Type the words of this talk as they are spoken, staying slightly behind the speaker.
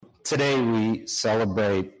Today we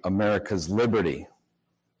celebrate America's liberty,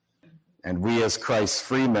 and we as Christ's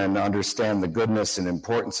free men understand the goodness and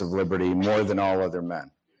importance of liberty more than all other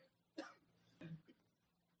men.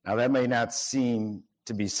 Now that may not seem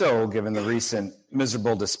to be so, given the recent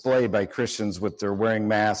miserable display by Christians with their wearing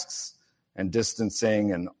masks and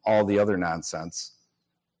distancing and all the other nonsense,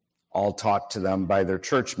 all taught to them by their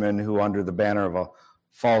churchmen who, under the banner of a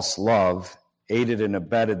false love, aided and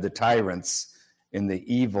abetted the tyrants in the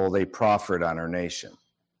evil they proffered on our nation.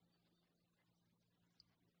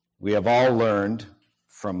 We have all learned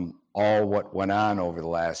from all what went on over the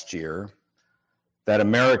last year that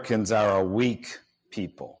Americans are a weak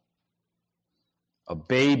people, a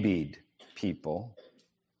babied people,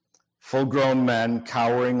 full-grown men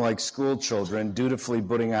cowering like school children, dutifully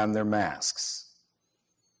putting on their masks,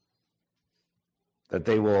 that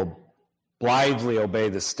they will blithely obey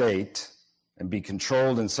the state and be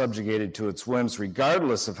controlled and subjugated to its whims,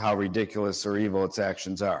 regardless of how ridiculous or evil its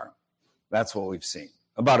actions are. That's what we've seen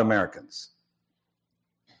about Americans.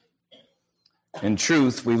 In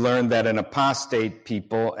truth, we learned that an apostate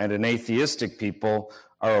people and an atheistic people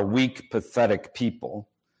are a weak, pathetic people,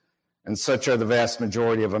 and such are the vast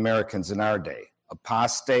majority of Americans in our day,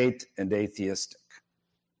 apostate and atheistic.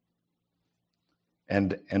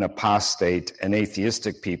 And an apostate and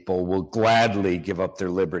atheistic people will gladly give up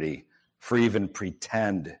their liberty for even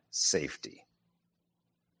pretend safety.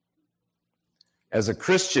 As a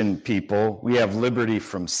Christian people, we have liberty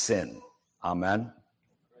from sin. Amen.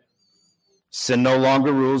 Sin no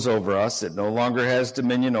longer rules over us. It no longer has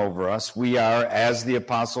dominion over us. We are, as the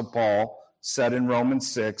Apostle Paul said in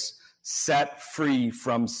Romans 6, set free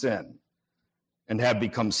from sin and have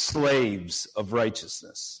become slaves of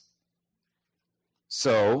righteousness.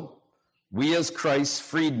 So, we as Christ's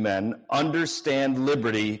freedmen understand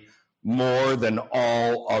liberty more than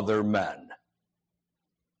all other men.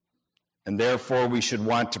 And therefore, we should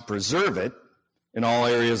want to preserve it in all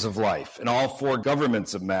areas of life, in all four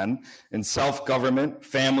governments of men, in self-government,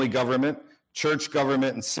 family government, church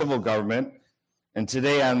government, and civil government. And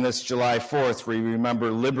today on this July 4th, we remember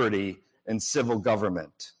liberty and civil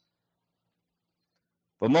government.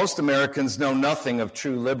 But most Americans know nothing of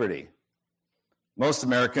true liberty. Most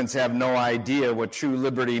Americans have no idea what true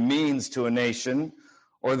liberty means to a nation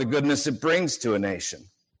or the goodness it brings to a nation.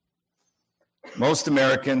 Most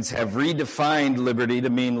Americans have redefined liberty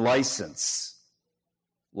to mean license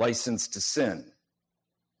to sin.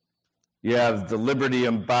 You have the liberty to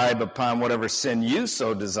imbibe upon whatever sin you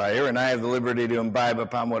so desire, and I have the liberty to imbibe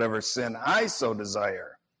upon whatever sin I so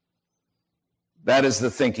desire. That is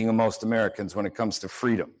the thinking of most Americans when it comes to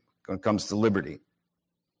freedom, when it comes to liberty.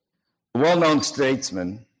 The well-known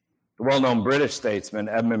British statesman,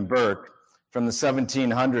 Edmund Burke, from the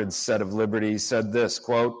 1700s said of liberty, said this,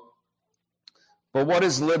 quote, "But what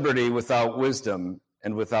is liberty without wisdom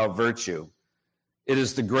and without virtue? It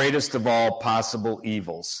is the greatest of all possible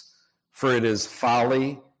evils, for it is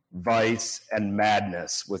folly, vice, and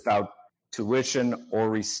madness without tuition or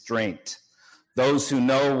restraint. Those who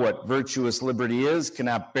know what virtuous liberty is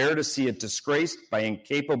cannot bear to see it disgraced by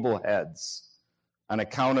incapable heads on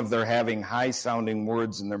account of their having high-sounding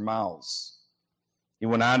words in their mouths." He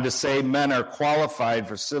went on to say, men are qualified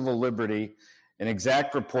for civil liberty in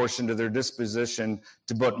exact proportion to their disposition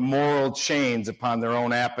to put moral chains upon their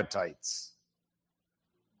own appetites.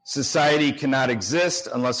 Society cannot exist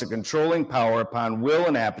unless a controlling power upon will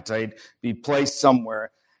and appetite be placed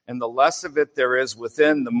somewhere, and the less of it there is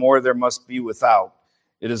within, the more there must be without.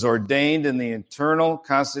 It is ordained in the eternal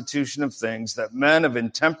constitution of things that men of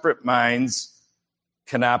intemperate minds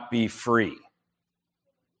cannot be free.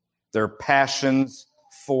 Their passions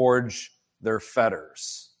forge their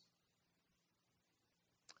fetters.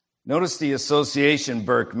 Notice the association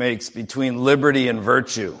Burke makes between liberty and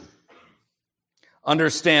virtue.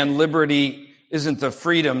 Understand, liberty isn't the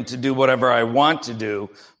freedom to do whatever I want to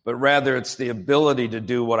do, but rather it's the ability to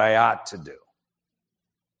do what I ought to do.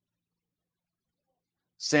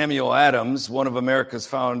 Samuel Adams, one of America's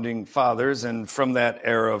founding fathers, and from that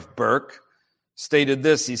era of Burke, stated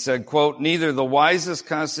this. He said, quote, "Neither the wisest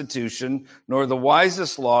constitution nor the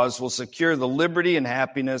wisest laws will secure the liberty and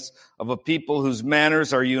happiness of a people whose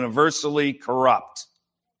manners are universally corrupt."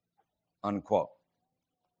 Unquote.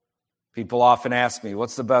 People often ask me,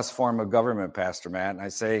 what's the best form of government, Pastor Matt? And I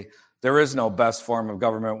say, there is no best form of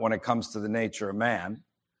government when it comes to the nature of man.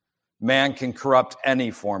 Man can corrupt any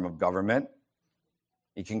form of government.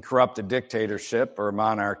 He can corrupt a dictatorship or a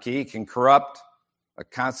monarchy. He can corrupt a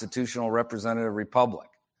constitutional representative republic,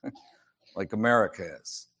 like America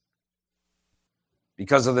is.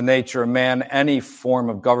 Because of the nature of man, any form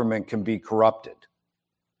of government can be corrupted.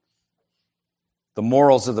 The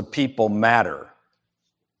morals of the people matter.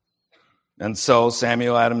 And so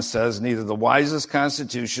Samuel Adams says, neither the wisest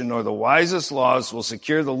constitution nor the wisest laws will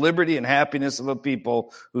secure the liberty and happiness of a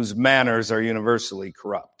people whose manners are universally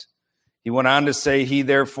corrupt. He went on to say, he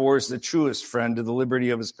therefore is the truest friend to the liberty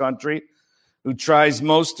of his country, who tries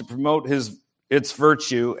most to promote its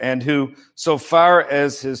virtue, and who, so far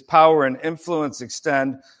as his power and influence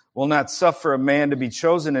extend, will not suffer a man to be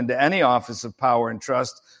chosen into any office of power and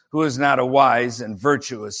trust who is not a wise and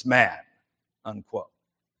virtuous man. Unquote.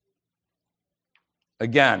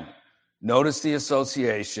 Again, notice the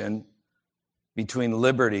association between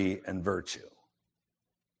liberty and virtue.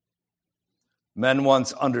 Men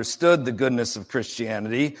once understood the goodness of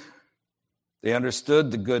Christianity. They understood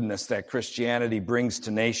the goodness that Christianity brings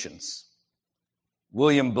to nations.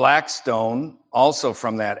 William Blackstone, also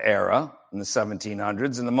from that era in the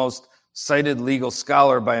 1700s, and the most cited legal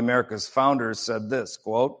scholar by America's founders, said this,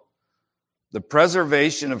 quote, the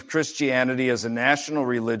preservation of Christianity as a national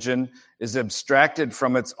religion is abstracted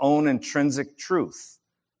from its own intrinsic truth,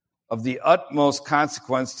 of the utmost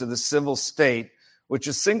consequence to the civil state, which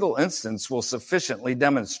a single instance will sufficiently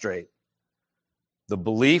demonstrate. The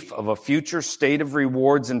belief of a future state of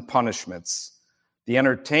rewards and punishments, the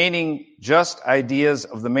entertaining just ideas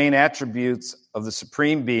of the main attributes of the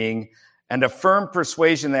Supreme Being, and a firm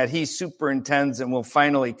persuasion that he superintends and will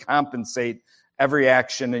finally compensate every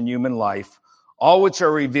action in human life, all which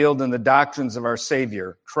are revealed in the doctrines of our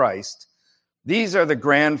Savior, Christ. These are the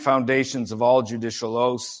grand foundations of all judicial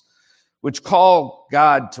oaths, which call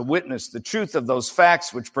God to witness the truth of those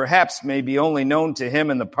facts which perhaps may be only known to him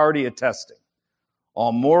and the party attesting.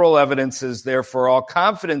 All moral evidences, therefore, all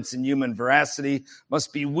confidence in human veracity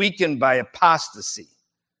must be weakened by apostasy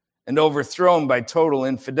and overthrown by total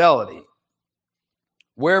infidelity.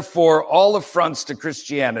 Wherefore, all affronts to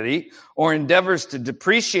Christianity or endeavors to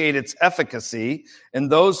depreciate its efficacy in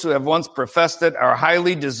those who have once professed it are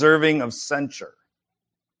highly deserving of censure.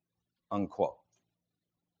 Unquote.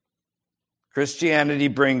 Christianity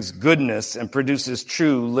brings goodness and produces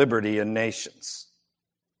true liberty in nations.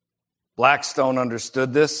 Blackstone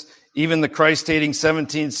understood this. Even the Christ-hating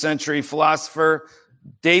 17th century philosopher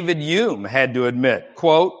David Hume had to admit,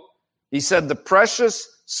 quote, he said, the precious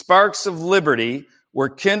sparks of liberty were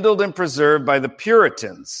kindled and preserved by the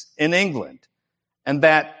Puritans in England, and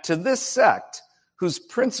that to this sect, whose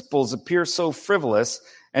principles appear so frivolous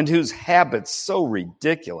and whose habits so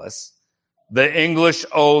ridiculous, the English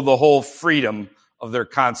owe the whole freedom of their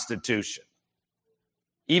constitution.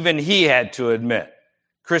 Even he had to admit,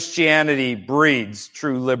 Christianity breeds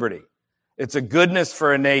true liberty. It's a goodness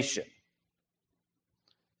for a nation.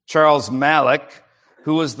 Charles Malik,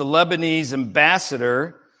 who was the Lebanese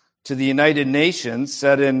ambassador to the United Nations,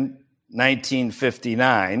 said in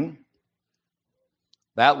 1959,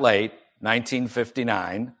 that late,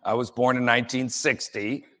 1959, I was born in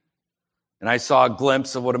 1960, and I saw a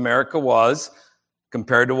glimpse of what America was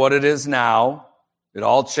compared to what it is now. It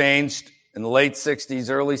all changed in the late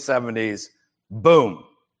 60s, early 70s. Boom.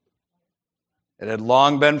 It had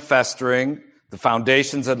long been festering. The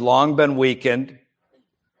foundations had long been weakened.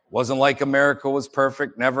 Wasn't like America was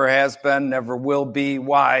perfect, never has been, never will be.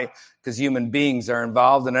 Why? Because human beings are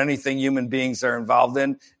involved, and anything human beings are involved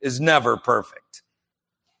in is never perfect.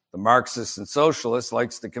 The Marxists and socialists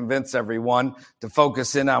likes to convince everyone to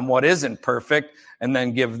focus in on what isn't perfect and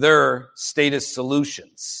then give their statist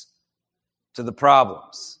solutions to the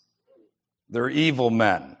problems. They're evil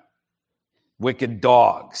men, wicked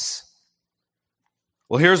dogs.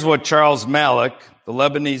 Well, here's what Charles Malik, the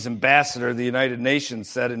Lebanese ambassador of the United Nations,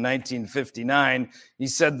 said in 1959. He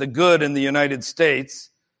said, the good in the United States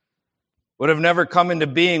would have never come into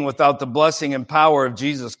being without the blessing and power of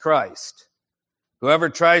Jesus Christ. Whoever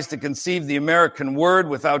tries to conceive the American word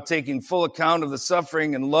without taking full account of the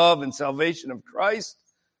suffering and love and salvation of Christ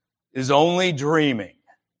is only dreaming.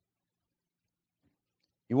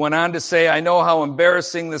 He went on to say, I know how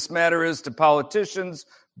embarrassing this matter is to politicians,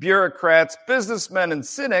 bureaucrats, businessmen, and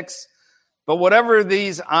cynics, but whatever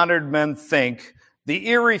these honored men think,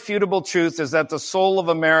 the irrefutable truth is that the soul of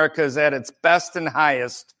America is at its best and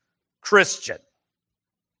highest Christian.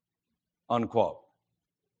 Unquote.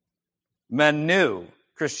 Men knew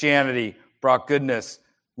Christianity brought goodness,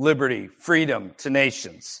 liberty, freedom to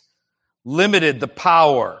nations, limited the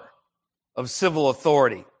power of civil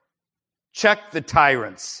authority, checked the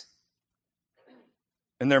tyrants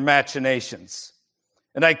in their machinations.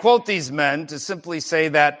 And I quote these men to simply say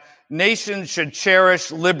that nations should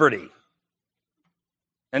cherish liberty.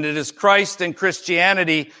 And it is Christ and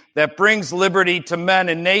Christianity that brings liberty to men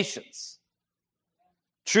and nations.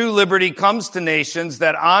 True liberty comes to nations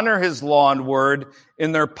that honor his law and word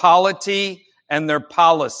in their polity and their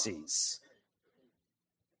policies.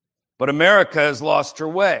 But America has lost her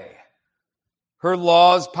way. Her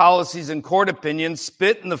laws, policies, and court opinions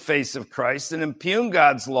spit in the face of Christ and impugn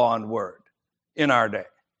God's law and word in our day.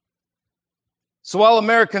 So while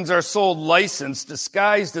Americans are sold license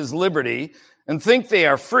disguised as liberty and think they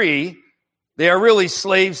are free, they are really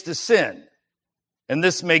slaves to sin. And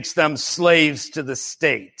this makes them slaves to the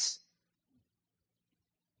state.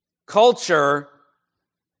 Culture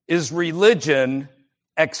is religion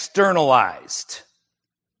externalized.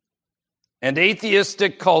 And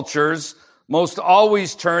atheistic cultures most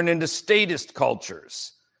always turn into statist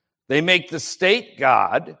cultures. They make the state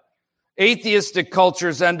God. Atheistic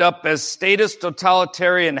cultures end up as statist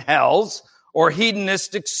totalitarian hells or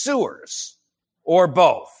hedonistic sewers, or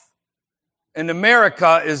both. And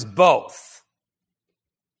America is both.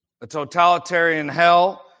 A totalitarian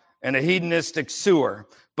hell and a hedonistic sewer.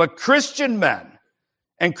 But Christian men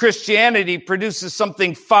and Christianity produces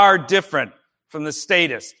something far different from the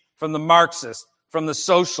statist, from the Marxist, from the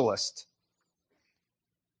socialist.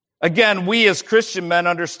 Again, we as Christian men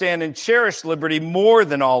understand and cherish liberty more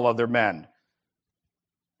than all other men.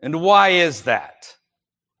 And why is that?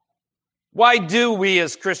 Why do we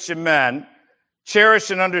as Christian men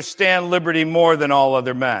cherish and understand liberty more than all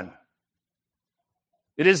other men?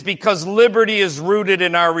 It is because liberty is rooted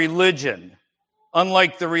in our religion,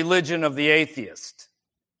 unlike the religion of the atheist.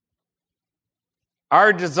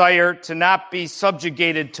 Our desire to not be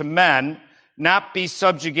subjugated to men, not be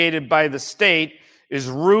subjugated by the state, is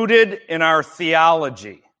rooted in our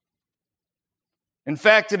theology. In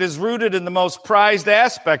fact, it is rooted in the most prized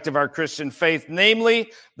aspect of our Christian faith,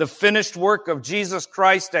 namely the finished work of Jesus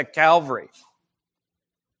Christ at Calvary.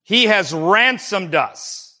 He has ransomed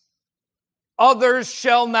us. Others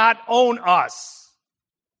shall not own us.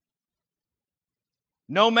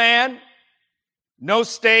 No man, no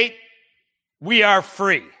state, we are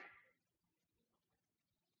free.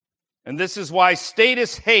 And this is why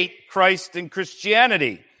statists hate Christ and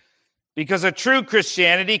Christianity, because a true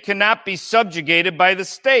Christianity cannot be subjugated by the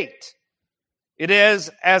state. It is,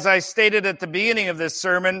 as I stated at the beginning of this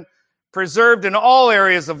sermon, preserved in all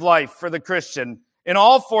areas of life for the Christian, in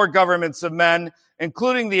all four governments of men,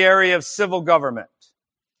 including the area of civil government.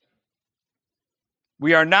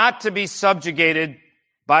 We are not to be subjugated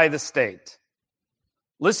by the state.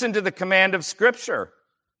 Listen to the command of Scripture.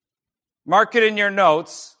 Mark it in your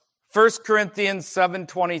notes, 1 Corinthians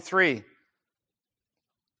 7:23,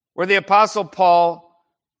 where the Apostle Paul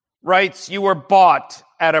writes, "You were bought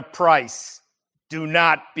at a price. Do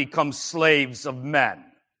not become slaves of men,"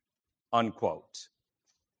 unquote.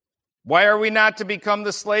 Why are we not to become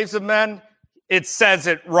the slaves of men? It says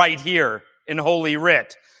it right here in Holy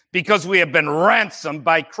Writ. Because we have been ransomed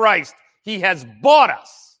by Christ. He has bought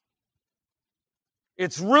us.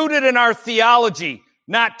 It's rooted in our theology,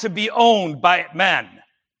 not to be owned by men.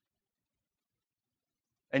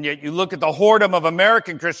 And yet you look at the whoredom of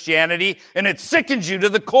American Christianity, and it sickens you to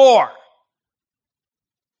the core.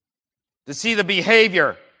 To see the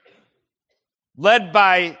behavior led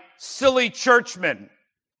by silly churchmen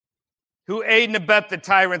who aid and abet the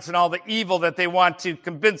tyrants and all the evil that they want to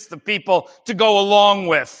convince the people to go along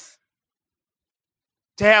with.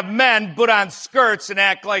 To have men put on skirts and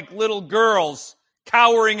act like little girls,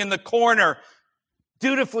 cowering in the corner,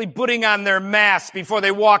 dutifully putting on their masks before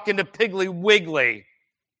they walk into Piggly Wiggly.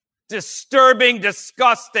 Disturbing,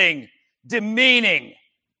 disgusting, demeaning,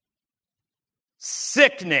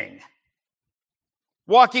 sickening.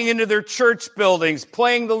 Walking into their church buildings,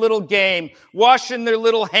 playing the little game, washing their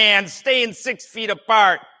little hands, staying 6 feet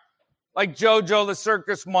apart, like Jojo the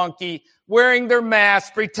circus monkey, wearing their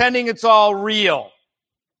masks, pretending it's all real.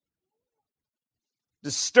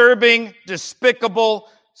 Disturbing, despicable,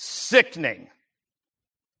 sickening.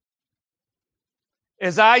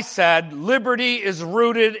 As I said, liberty is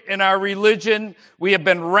rooted in our religion. We have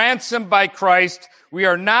been ransomed by Christ. We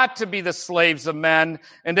are not to be the slaves of men.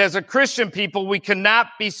 And as a Christian people, we cannot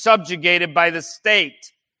be subjugated by the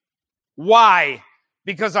state. Why?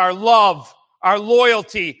 Because our love, our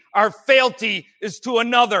loyalty, our fealty is to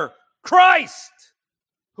another, Christ,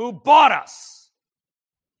 who bought us.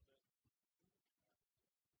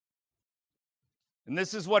 And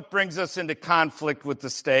this is what brings us into conflict with the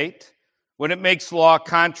state. When it makes law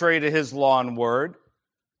contrary to his law and word,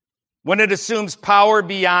 when it assumes power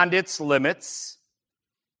beyond its limits,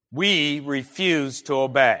 we refuse to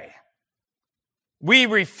obey. We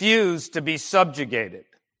refuse to be subjugated.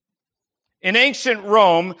 In ancient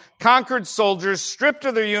Rome, conquered soldiers, stripped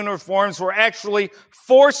of their uniforms, were actually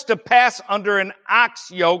forced to pass under an ox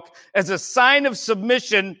yoke as a sign of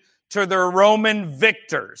submission to their Roman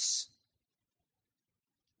victors.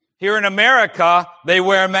 Here in America, they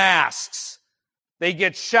wear masks. They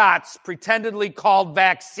get shots pretendedly called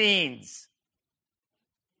vaccines.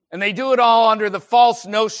 And they do it all under the false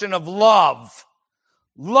notion of love.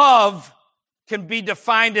 Love can be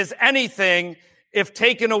defined as anything if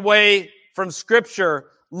taken away from Scripture.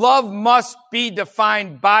 Love must be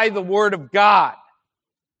defined by the Word of God.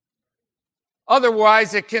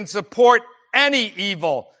 Otherwise, it can support any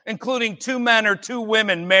evil, including two men or two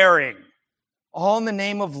women marrying, all in the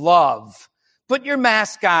name of love. Put your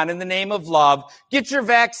mask on in the name of love. Get your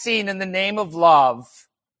vaccine in the name of love.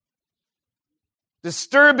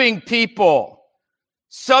 Disturbing people,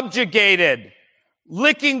 subjugated,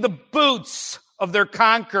 licking the boots of their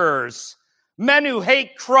conquerors. Men who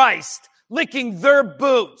hate Christ, licking their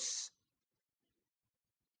boots.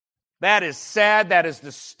 That is sad. That is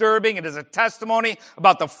disturbing. It is a testimony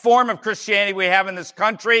about the form of Christianity we have in this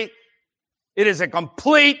country. It is a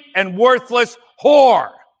complete and worthless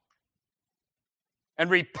whore. And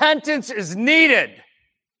repentance is needed.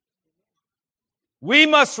 We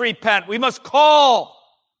must repent. We must call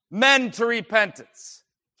men to repentance.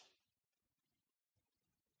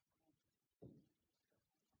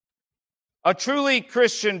 A truly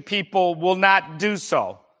Christian people will not do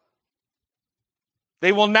so.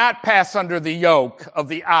 They will not pass under the yoke of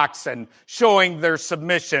the oxen, showing their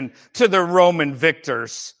submission to the Roman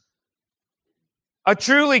victors. A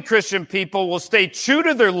truly Christian people will stay true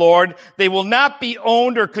to their Lord. They will not be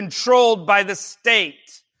owned or controlled by the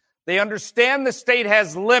state. They understand the state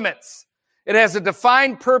has limits. It has a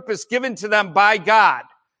defined purpose given to them by God.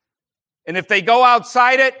 And if they go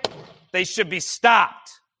outside it, they should be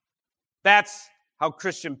stopped. That's how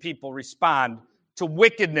Christian people respond to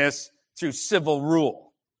wickedness through civil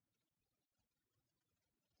rule.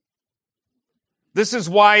 This is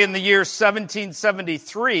why in the year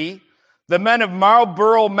 1773, the men of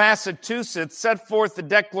Marlborough, Massachusetts, set forth the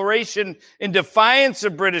Declaration in defiance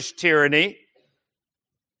of British tyranny,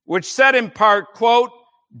 which said in part, quote,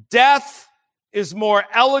 "Death is more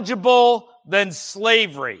eligible than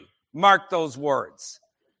slavery." Mark those words.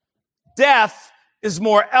 Death is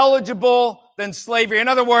more eligible than slavery. In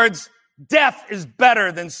other words, death is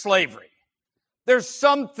better than slavery. There's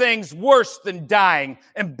some things worse than dying,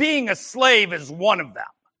 and being a slave is one of them.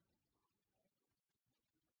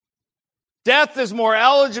 Death is more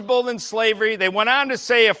eligible than slavery. They went on to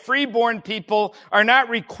say a freeborn people are not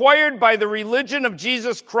required by the religion of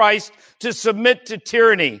Jesus Christ to submit to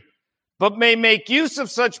tyranny, but may make use of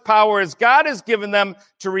such power as God has given them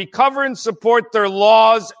to recover and support their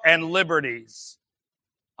laws and liberties.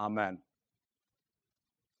 Amen.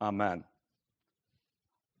 Amen.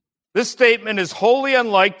 This statement is wholly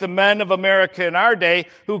unlike the men of America in our day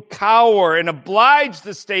who cower and oblige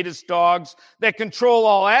the statist dogs that control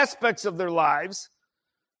all aspects of their lives.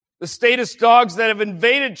 The statist dogs that have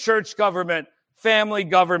invaded church government, family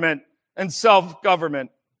government, and self-government.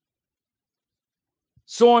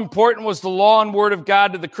 So important was the law and word of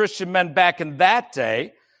God to the Christian men back in that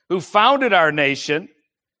day who founded our nation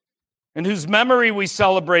and whose memory we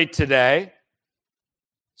celebrate today.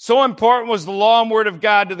 So important was the law and word of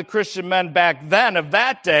God to the Christian men back then of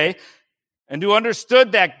that day, and who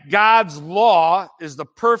understood that God's law is the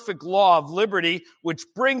perfect law of liberty, which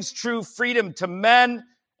brings true freedom to men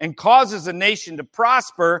and causes a nation to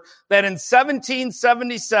prosper, that in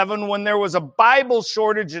 1777, when there was a Bible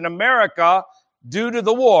shortage in America due to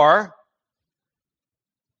the war,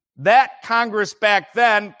 that Congress back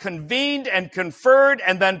then convened and conferred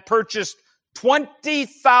and then purchased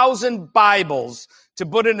 20,000 Bibles to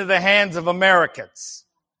put into the hands of Americans.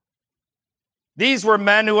 These were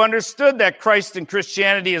men who understood that Christ and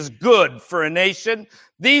Christianity is good for a nation.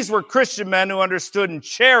 These were Christian men who understood and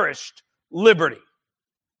cherished liberty.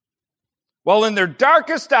 Well, in their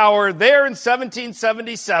darkest hour, there in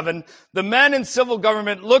 1777, the men in civil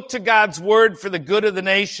government looked to God's word for the good of the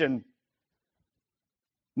nation.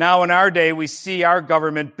 Now in our day, we see our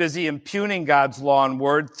government busy impugning God's law and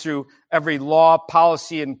word through every law,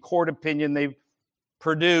 policy, and court opinion they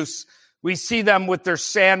produce. We see them with their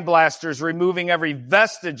sandblasters removing every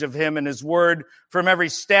vestige of him and his word from every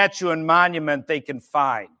statue and monument they can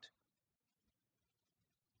find.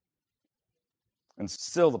 And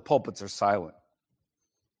still the pulpits are silent.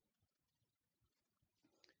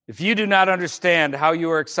 If you do not understand how you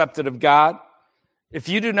are accepted of God, if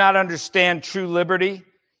you do not understand true liberty,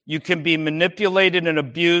 you can be manipulated and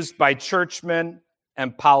abused by churchmen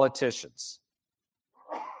and politicians.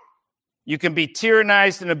 You can be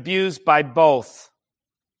tyrannized and abused by both.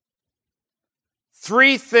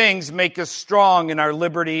 3 things make us strong in our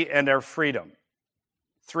liberty and our freedom.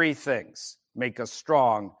 3 things make us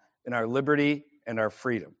strong in our liberty and our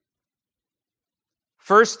freedom.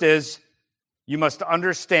 First is, you must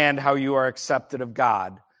understand how you are accepted of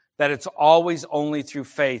God, that it's always only through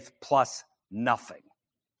faith plus nothing.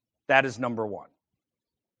 That is number one.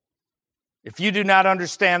 If you do not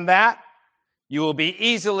understand that, you will be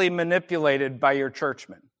easily manipulated by your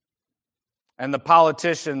churchmen. And the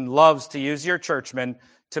politician loves to use your churchmen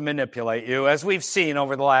to manipulate you, as we've seen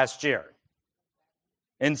over the last year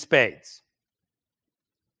in spades.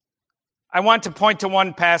 I want to point to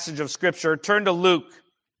one passage of Scripture. Turn to Luke,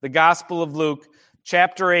 the Gospel of Luke,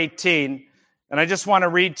 chapter 18, and I just want to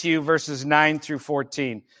read to you verses 9 through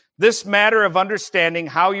 14. This matter of understanding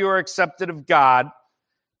how you are accepted of God,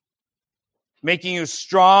 making you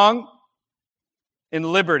strong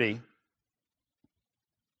in liberty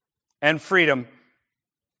and freedom,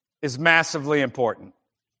 is massively important.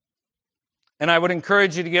 And I would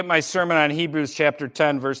encourage you to get my sermon on Hebrews chapter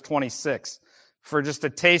 10, verse 26, for just a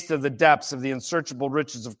taste of the depths of the unsearchable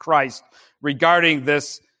riches of Christ regarding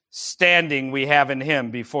this standing we have in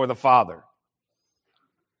him before the Father.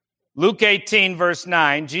 Luke 18, verse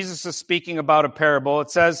 9, Jesus is speaking about a parable. It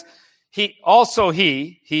says, He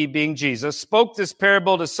being Jesus, spoke this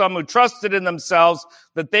parable to some who trusted in themselves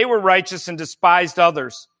that they were righteous and despised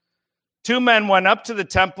others. 2 men went up to the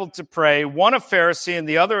temple to pray, one a Pharisee and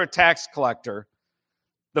the other a tax collector.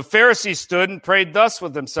 The Pharisee stood and prayed thus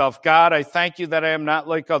with himself, God, I thank you that I am not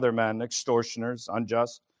like other men, extortioners,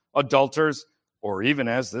 unjust, adulterers, or even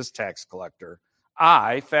as this tax collector.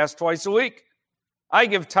 I fast twice a week. I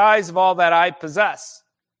give tithes of all that I possess.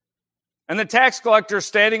 And the tax collector,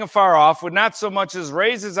 standing afar off, would not so much as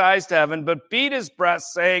raise his eyes to heaven, but beat his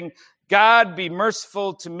breast, saying, God, be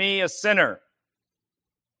merciful to me, a sinner.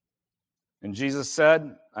 And Jesus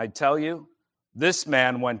said, I tell you, this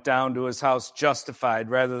man went down to his house justified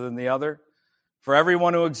rather than the other. For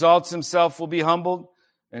everyone who exalts himself will be humbled,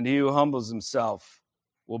 and he who humbles himself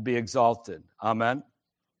will be exalted. Amen.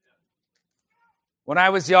 When I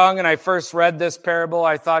was young and I first read this parable,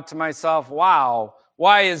 I thought to myself, wow,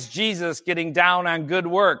 why is Jesus getting down on good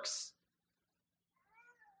works?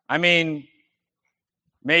 I mean,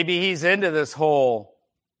 maybe he's into this whole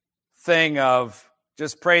thing of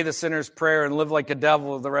just pray the sinner's prayer and live like a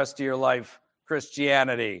devil the rest of your life,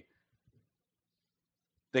 Christianity.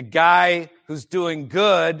 The guy who's doing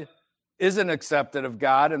good isn't accepted of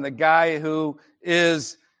God, and the guy who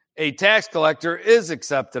is a tax collector is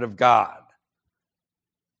accepted of God.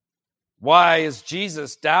 Why is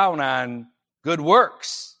Jesus down on good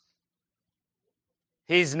works?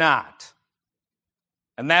 He's not.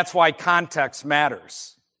 And that's why context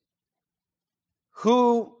matters.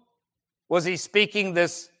 Who was he speaking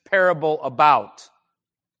this parable about?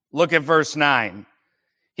 Look at verse 9.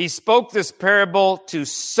 He spoke this parable to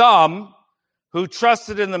some who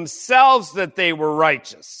trusted in themselves that they were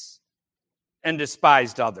righteous and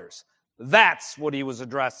despised others. That's what he was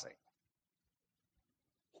addressing.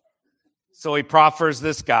 So he proffers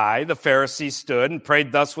this guy. The Pharisee stood and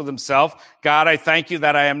prayed thus with himself, God, I thank you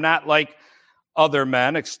that I am not like other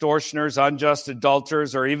men, extortioners, unjust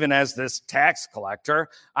adulterers, or even as this tax collector.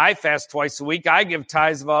 I fast twice a week. I give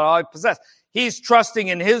tithes of all I possess. He's trusting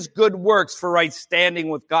in his good works for right standing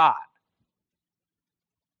with God.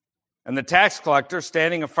 And the tax collector,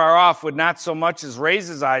 standing afar off, would not so much as raise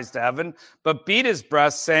his eyes to heaven, but beat his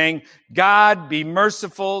breast, saying, God, be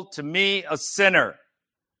merciful to me, a sinner.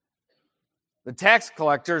 The tax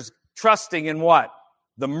collector's trusting in what?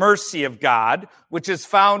 The mercy of God, which is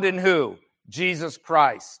found in who? Jesus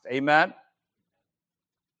Christ. Amen?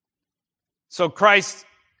 So Christ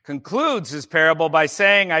concludes his parable by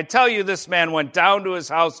saying, I tell you, this man went down to his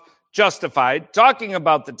house justified, talking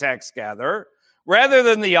about the tax gatherer, rather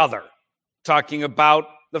than the other, talking about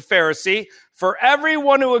the Pharisee. For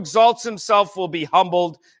everyone who exalts himself will be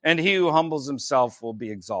humbled, and he who humbles himself will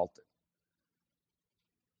be exalted.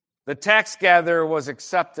 The tax gatherer was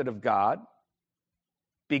accepted of God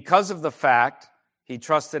because of the fact he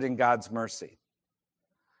trusted in God's mercy.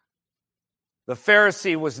 The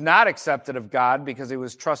Pharisee was not accepted of God because he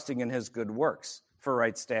was trusting in his good works for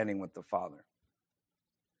right standing with the Father.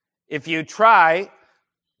 If you try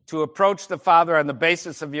to approach the Father on the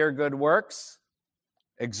basis of your good works,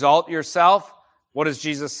 exalt yourself, what does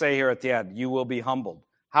Jesus say here at the end? You will be humbled.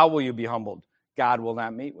 How will you be humbled? God will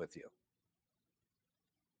not meet with you.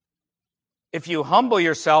 If you humble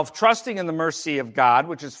yourself, trusting in the mercy of God,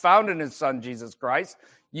 which is found in his Son, Jesus Christ,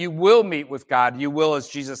 you will meet with God. You will, as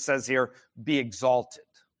Jesus says here, be exalted.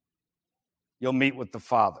 You'll meet with the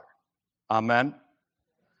Father. Amen.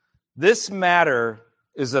 This matter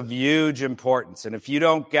is of huge importance. And if you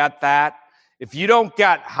don't get that, if you don't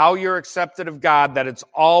get how you're accepted of God, that it's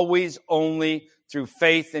always only through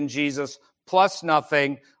faith in Jesus plus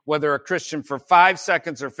nothing, whether a Christian for 5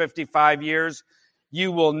 seconds or 55 years,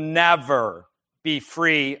 you will never be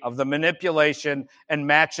free of the manipulation and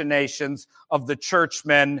machinations of the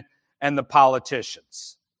churchmen and the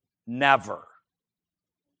politicians. Never.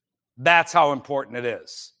 That's how important it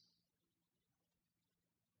is.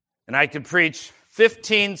 And I could preach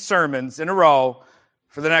 15 sermons in a row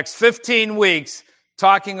for the next 15 weeks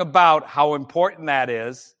talking about how important that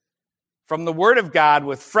is from the Word of God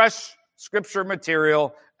with fresh scripture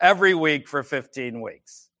material every week for 15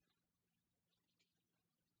 weeks.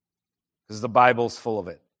 Because the Bible's full of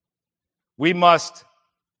it. We must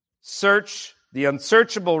search the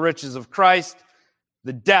unsearchable riches of Christ,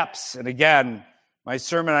 the depths, and again, my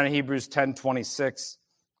sermon on Hebrews 10:26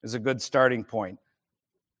 is a good starting point.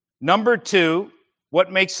 Number 2,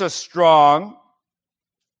 what makes us strong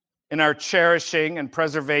in our cherishing and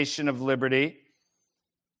preservation of liberty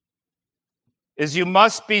is you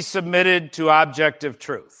must be submitted to objective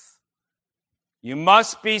truth. You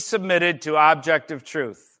must be submitted to objective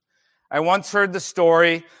truth. I once heard the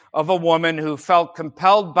story of a woman who felt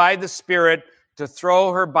compelled by the Spirit to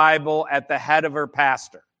throw her Bible at the head of her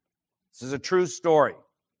pastor. This is a true story.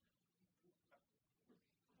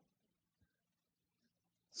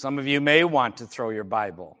 Some of you may want to throw your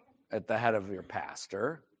Bible at the head of your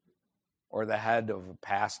pastor or the head of a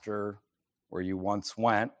pastor where you once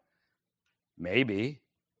went. Maybe.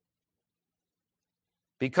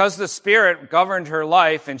 Because the Spirit governed her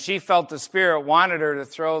life and she felt the Spirit wanted her to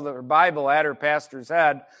throw her Bible at her pastor's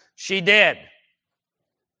head, she did.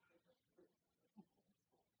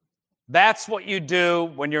 That's what you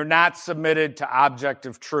do when you're not submitted to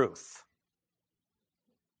objective truth.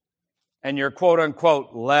 And you're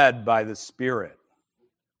quote-unquote led by the Spirit.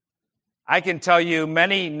 I can tell you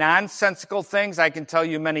many nonsensical things. I can tell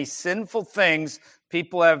you many sinful things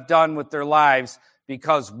people have done with their lives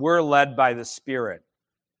because we're led by the Spirit.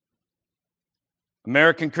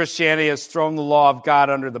 American Christianity has thrown the law of God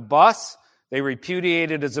under the bus. They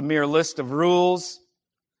repudiate it as a mere list of rules.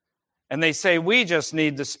 And they say, we just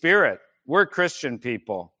need the Spirit. We're Christian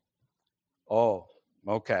people. Oh,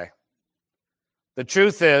 okay. The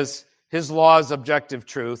truth is, His law is objective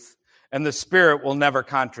truth, and the Spirit will never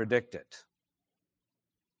contradict it.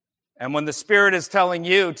 And when the Spirit is telling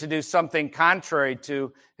you to do something contrary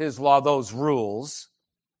to His law, those rules,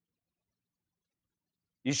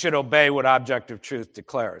 you should obey what objective truth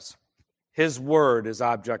declares. His word is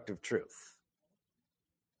objective truth.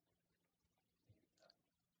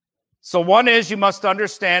 So 1 is you must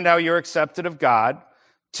understand how you're accepted of God.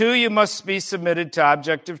 2, you must be submitted to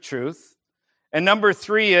objective truth. And number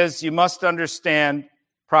 3 is you must understand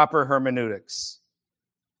proper hermeneutics.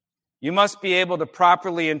 You must be able to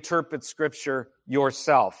properly interpret Scripture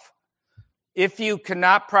yourself. If you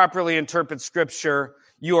cannot properly interpret Scripture,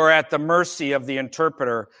 you are at the mercy of the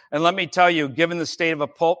interpreter. And let me tell you, given the state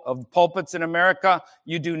of pulpits in America,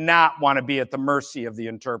 you do not want to be at the mercy of the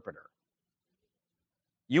interpreter.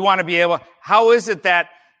 You want to be able, how is it that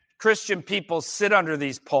Christian people sit under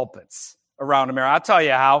these pulpits around America? I'll tell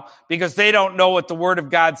you how, because they don't know what the Word of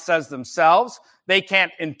God says themselves. They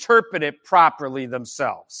can't interpret it properly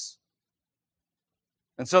themselves.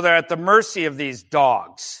 And so they're at the mercy of these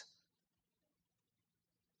dogs.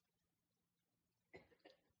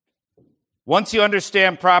 Once you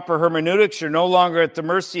understand proper hermeneutics, you're no longer at the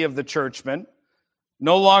mercy of the churchman,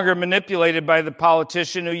 no longer manipulated by the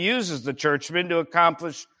politician who uses the churchman to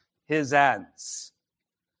accomplish his ends.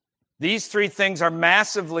 These 3 things are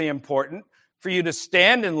massively important for you to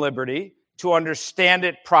stand in liberty, to understand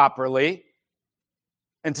it properly,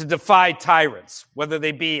 and to defy tyrants, whether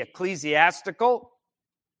they be ecclesiastical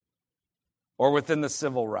or within the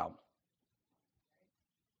civil realm.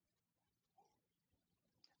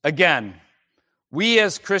 Again, we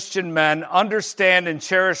as Christian men understand and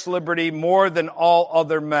cherish liberty more than all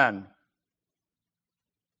other men.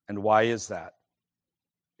 And why is that?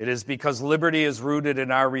 It is because liberty is rooted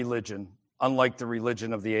in our religion, unlike the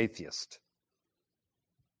religion of the atheist.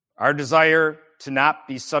 Our desire to not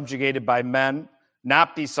be subjugated by men,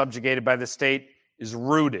 not be subjugated by the state, is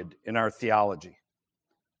rooted in our theology.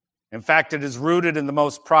 In fact, it is rooted in the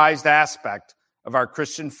most prized aspect of our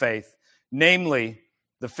Christian faith, namely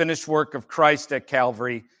the finished work of Christ at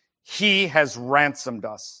Calvary. He has ransomed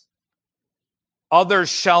us. Others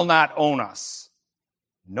shall not own us.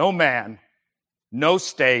 No man, no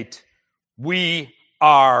state. We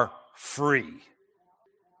are free.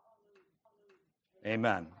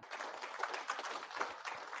 Amen.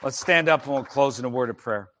 Let's stand up and we'll close in a word of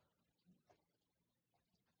prayer.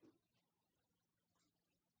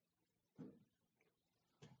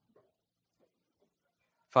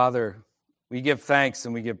 Father, We give thanks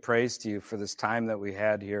and we give praise to you for this time that we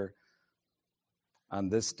had here on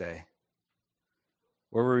this day,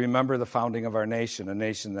 where we remember the founding of our nation, a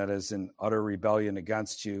nation that is in utter rebellion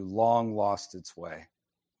against you, long lost its way,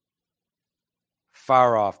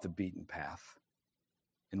 far off the beaten path,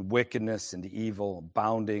 in wickedness and evil,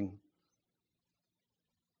 abounding.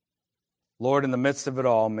 Lord, in the midst of it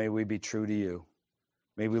all, may we be true to you.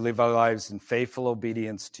 May we live our lives in faithful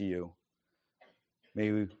obedience to you.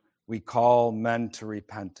 May we call men to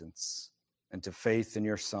repentance and to faith in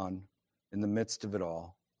your Son in the midst of it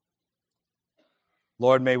all.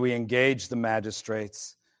 Lord, may we engage the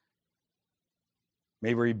magistrates.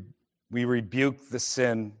 May we rebuke the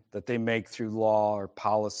sin that they make through law or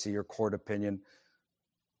policy or court opinion.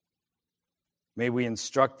 May we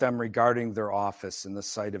instruct them regarding their office in the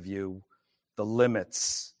sight of you, the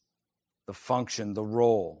limits, the function, the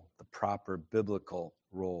role, the proper biblical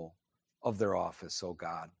role of their office, O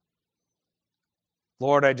God.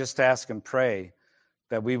 Lord, I just ask and pray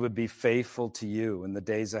that we would be faithful to you in the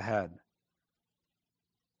days ahead.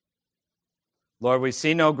 Lord, we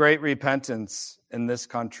see no great repentance in this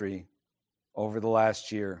country over the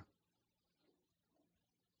last year,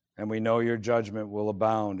 and we know your judgment will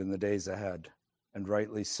abound in the days ahead, and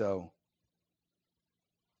rightly so.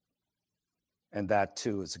 And that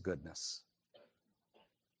too is a goodness.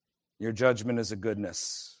 Your judgment is a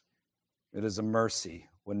goodness. It is a mercy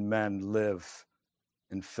when men live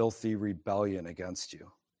in filthy rebellion against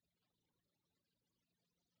you.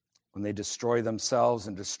 When they destroy themselves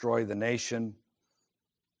and destroy the nation,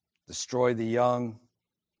 destroy the young,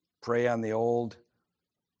 prey on the old.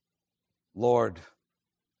 Lord,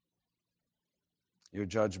 your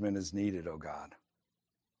judgment is needed, O God.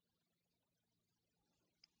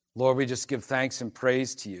 Lord, we just give thanks and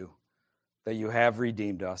praise to you that you have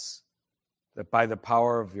redeemed us, that by the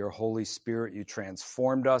power of your Holy Spirit you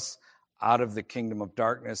transformed us out of the kingdom of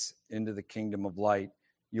darkness into the kingdom of light.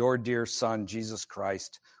 Your dear Son, Jesus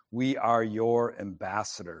Christ, we are your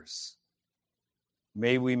ambassadors.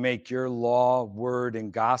 May we make your law, word,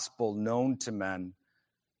 and gospel known to men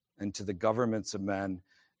and to the governments of men,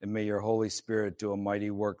 and may your Holy Spirit do a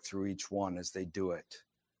mighty work through each one as they do it.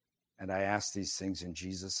 And I ask these things in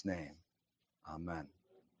Jesus' name. Amen.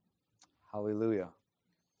 Hallelujah.